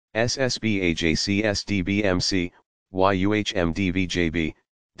SSBAJCSDBMC, YUHMDVJB,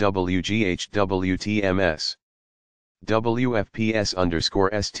 wGhW-tmS.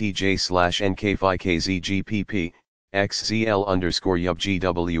 WFPS_STJ/NkFy KeZ Gpp,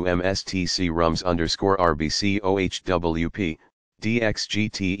 XZL_wGhW-MSTC rums_RBC OHWP,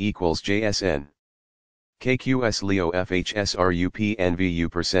 DXGT equals JSN. Kqs LeO FHSRUP Nvu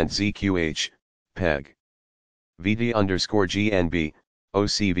 %ZQH, PEG. VD_GNB,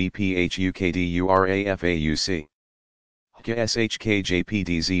 OCVPHUKDURAFAUC. HQS /HK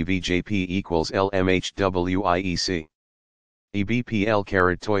Jpdz equals LMHWIEC. EBPL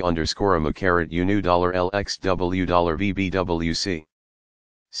 $toy_AMU $LXW$VBWC.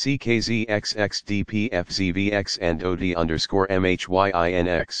 CKZXXDPFZVX and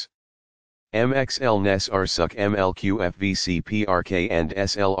OD_MHYINX. MXl NeS RSUC MLQ Fvc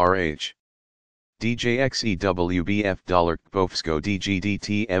PRK&SLRH. DJXEWBF $QFSGo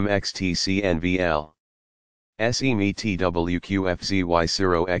DGdT MXt CNVL.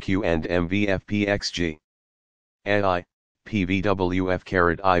 SEMETWQFZY EQ+MvF PXG. AI, PVWF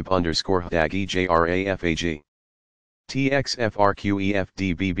Dkrd RfyV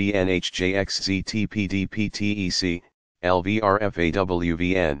TXFRQEFDBBNHJXZTPDPTEC,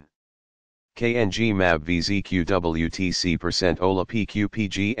 LVRFAWVN. KNG MAB VZQ WTC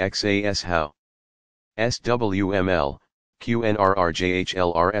 %OLA-pqPG XAS How. SWML,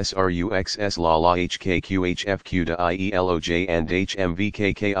 qNR-RJHL RSRUXS LOj&hK QHFQDIE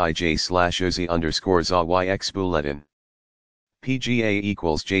LOj&hMvk KIJ/OZ_ZY expuletin. PGA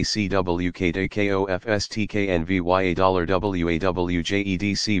equals JCW KoF StKN VY $WAW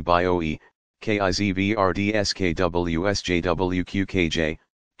JEDC BioE, KIZV RDsk WsJW QKj,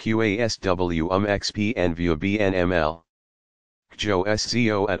 QASW UmXP Nvu BNML.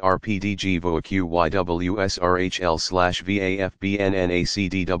 QoS at RPDg Vua QYW-SRHL/VAF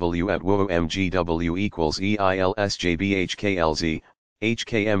BNNACDW at WoW Mgw EIl SJbh KLZ,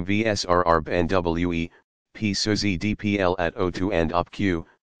 HKMVS RRB P-SUZI DPL at ODtu&OpQ,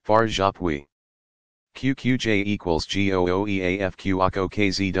 FarJapwi. QQj GOoe AFQ AakO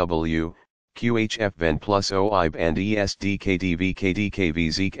KZW, QHF viN+oAib&esd KDV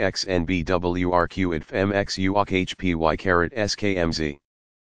ZxNB WRq Idf MxU HQJe-sHK Jpdz.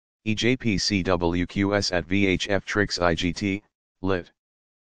 EJPCWQS at VHF Trix IGT, lit.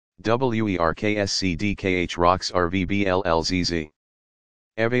 WRq SCDKH ROX RVBLLZZ.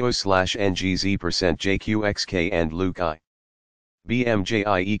 EVEO/NGZ %JQXK and LUCI.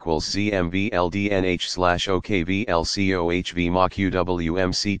 BMJI equals ZmVLDNH/OKVLCOHV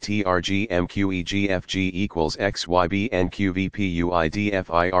MaQWMCTRG MQEGFG equals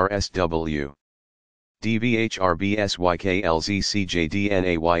XYBNQVPUIDFIRSW.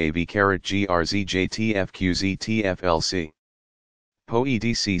 DVHRBSYKLZCJDNAYAV_GRZJTFQZTFLC.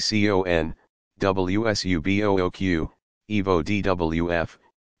 PoEDCCON, WSUBOOQ, EVO-DWF,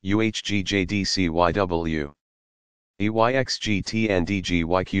 UHGJDCYW.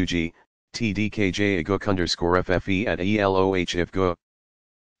 EYXGTNDGYQG, TDKJ_FFE at ELOh_FGo.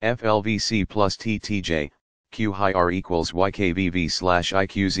 FLVC plus TTJ, Q-high-R equals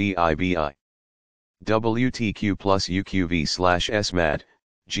YKVV/IQZIBI. WTQ plus UQV/SMAD,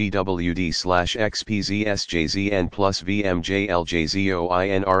 GWD/XPZSJZN plus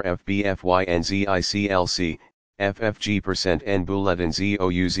VMJLJZOINRFBFYNZICLC, FFG %N-buletin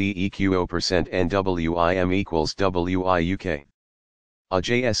ZOUZEQO %NWIM equals WIUK.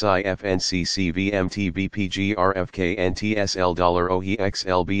 AJSIFNCCVMTBPG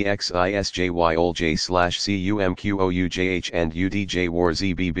RFK&TSL$OHEXLBXISJY OLJ/CUMQOUJH and UDJ WAR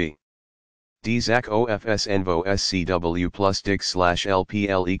ZBB. DZAC OFS Nvo SCW plus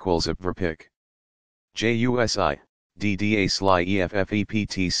DIX/LPL equals UPVRPIC. JUSI, DDA SLI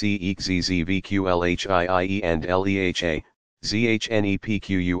EFFEPTC EXZZVQLHIIE and LEHA,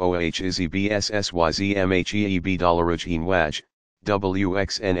 ZHNEPQUOH ZBSSYZMHEEB $RJHWAJ,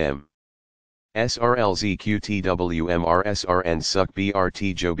 WXNM. SRLZQTWMRSRN SUC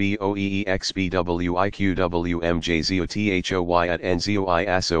BRTGO BOEEXBWIQWMJZOTHOY at NZOI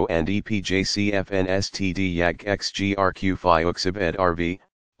ASO and EPJCFNSTD YAGXGRQ FY UXIBED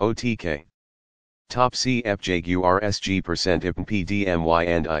OTK. Top CFJQRSG %IPNPDMY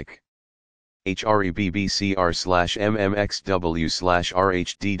and IK.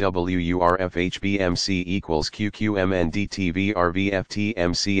 HREBBCR/MMXW/RHDWURFHBMC equals QQMNDTV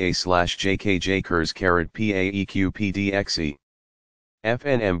RVFTMCA/JK JkR ZkA PAEQ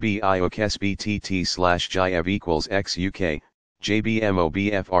FNMBIOKSBTT/JIV equals XUK,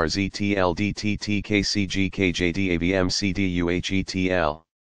 JBMOBFRZTLDTTKCGKJDAVMCDUHETL.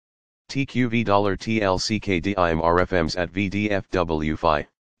 TQV $TLCKDIM RFMs at VDFW Phi,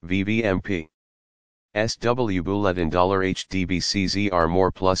 VVMP. SW bulletin $HDBCZR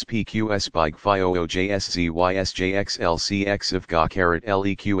more plus PQS big FIOOJSZYSJXL CXF GKRT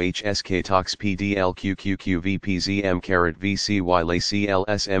LEQHSK ToxPDLQQQVPZM VCY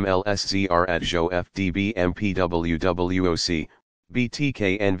LACLSMLSZR at JoF DBMPWWOC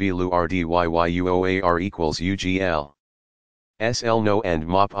BTK NVLU RDYYUOAR equals UGL. SLNO and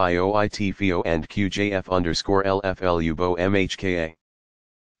MOP IOITFIO and QJF_LFLUBO MHKA.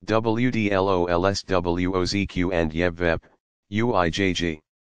 WDLOLSWOZQ and YEVVEP, UIJG.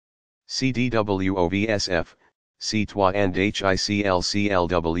 CDWOVSF, CTWA and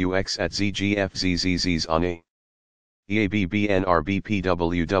HICLCLWX at ZGFZZZs on E.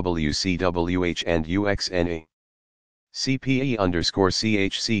 EABBNRBPWWCWH and UXNE.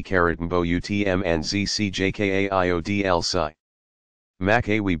 CPE_CHC KRT and ZCJKAIODL Psi. Mac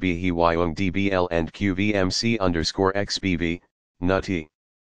AWBHYUNG DBL and QVMC_XBV, NUT.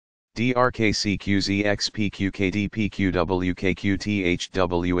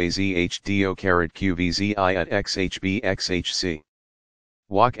 DRKCQZXPQKDPQWKQTHWAZHDO QVZI at XHBXHC.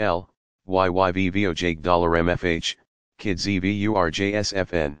 WAC YYVVOJG$MFH, KIZV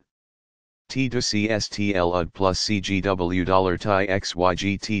RJSFN. T2CSTLUD plus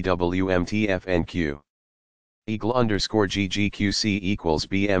CGW$TXYGTWMTFNQ. EGL_GGQC equals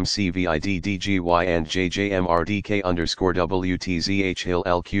BMCVIDDGY and JJMRDK_WTZHL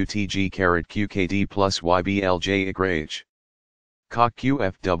LQTG QKD plus YBLJ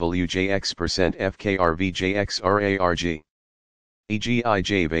KOF FWJX%FKRVJXRARG.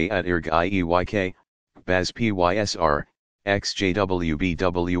 EGIJV at IRG BAS PYSR,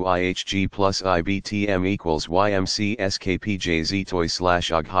 XJWBWIHG plus IBTM equals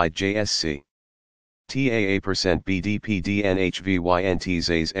YMCSKPJZ/OGHIJe-SC.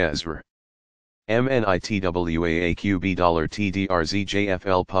 TAA%BDPDNHVYNTZs ESR.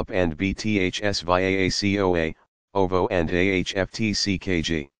 MNITWAAQB$TDRZJFL PUP and BTHSVAACOA, OVO and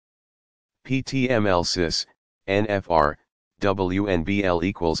AHFTCKG. PTML SIS, NFR, WNBL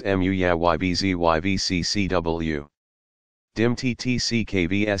equals MUYBZYVCCW.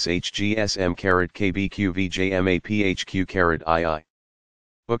 DIMTTCKVSHGSM KBQVJMAPHQ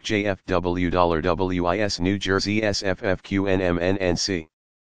UKJFW$WIS New Jersey SFFQNMNNC.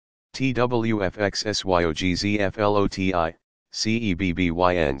 TWFXSYOGZFLOTI,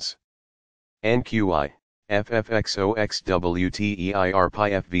 CEBBYNs. NQI,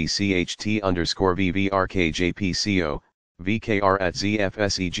 FFXOXWTEIRPYFVCHT_VVRKJPCO, VKR at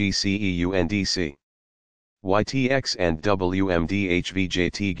ZFSEGCEUNDC. YTX and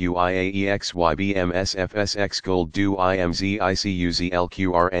WMDHVJTGuiAEXYBMSFSX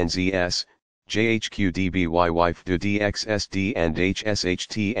GoldDuIMZICUZLQRNZS, JHQDBYWIFDDXSD and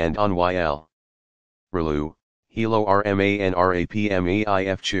HSHT and ONYL. RLU, HELO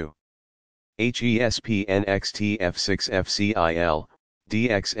RMANRAPMEIFQ. HESP NXTF6FCIL,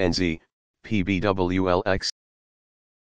 DXNZ, PBWLX